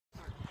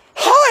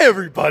Hi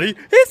everybody,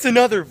 it's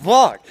another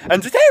vlog,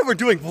 and today we're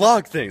doing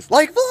vlog things,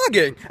 like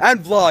vlogging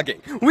and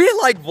vlogging. We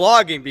like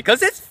vlogging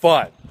because it's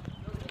fun.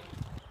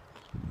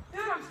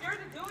 Dude, I'm scared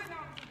to do it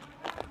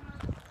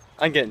now.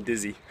 I'm getting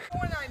dizzy.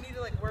 When I need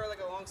to wear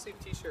a long sleeve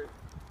t-shirt.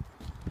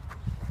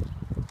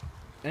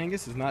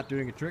 Angus is not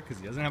doing a trick because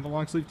he doesn't have a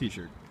long sleeve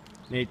t-shirt.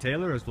 Nate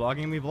Taylor is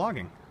vlogging me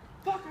vlogging.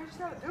 Fuck, I just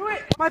gotta do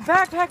it. My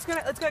backpack's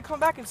gonna come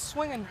back and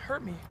swing and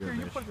hurt me. Here,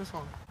 you put this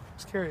on.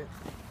 Just carry it.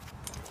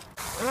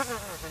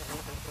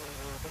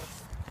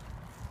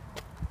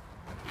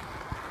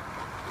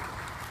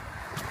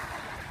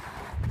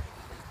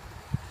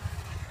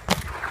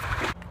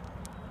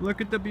 Look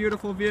at the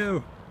beautiful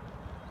view.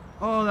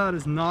 Oh, that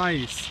is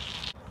nice.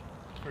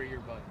 For your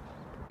butt.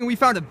 And we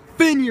found a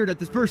vineyard at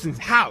this person's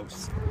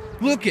house.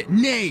 Look at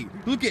Nate.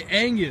 Look at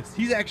Angus.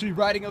 He's actually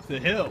riding up the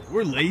hill.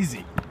 We're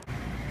lazy.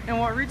 And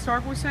what Reed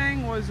Stark was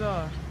saying was,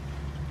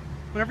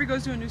 whenever he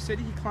goes to a new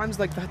city, he climbs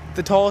the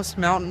tallest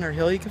mountain or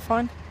hill he can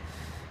find.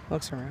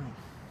 Looks around,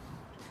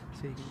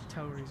 so you can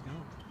tell where he's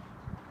going.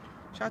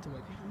 Shout out to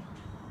white people.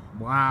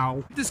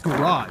 Wow. This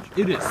garage,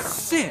 it is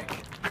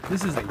sick.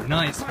 This is a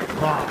nice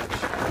garage.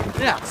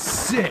 That's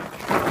sick.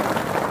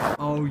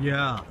 Oh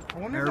yeah. I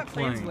wonder if that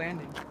plane's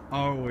landing.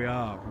 Oh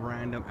yeah,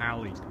 random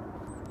alley.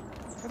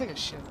 I think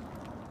it's shit.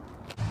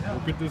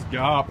 Look at this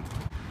gap.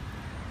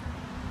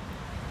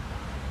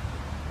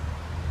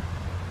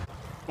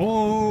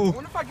 Oh. I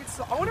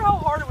wonder how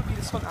hard it would be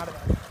to swim out of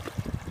that.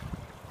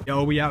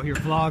 Yo, we out here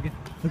vlogging.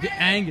 Look at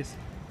Angus.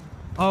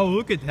 Oh,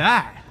 look at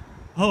that.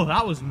 Oh,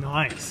 that was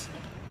nice.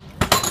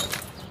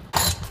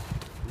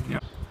 Yeah.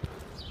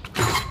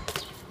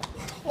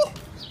 Oh,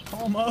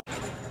 almost.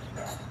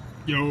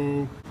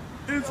 Yo,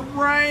 it's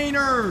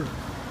Rainer.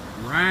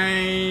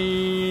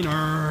 Rainer.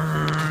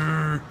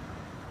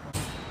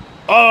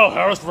 Oh,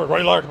 Harrisburg. What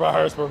do you like about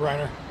Harrisburg,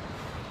 Rainer?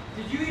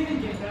 Did you even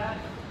get that?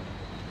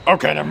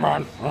 Okay, never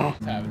mind.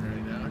 Having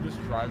right now. I'm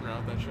just driving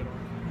around with that shit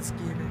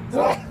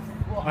on.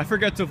 I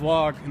forget to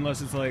vlog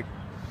unless it's like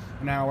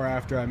an hour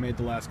after I made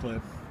the last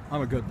clip.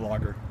 I'm a good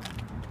vlogger.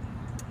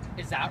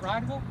 Is that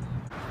rideable?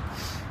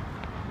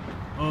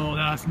 Oh,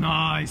 that's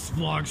nice.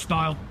 Vlog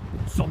style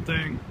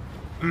something.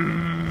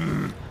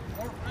 Or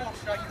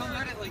should I come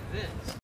at it like this?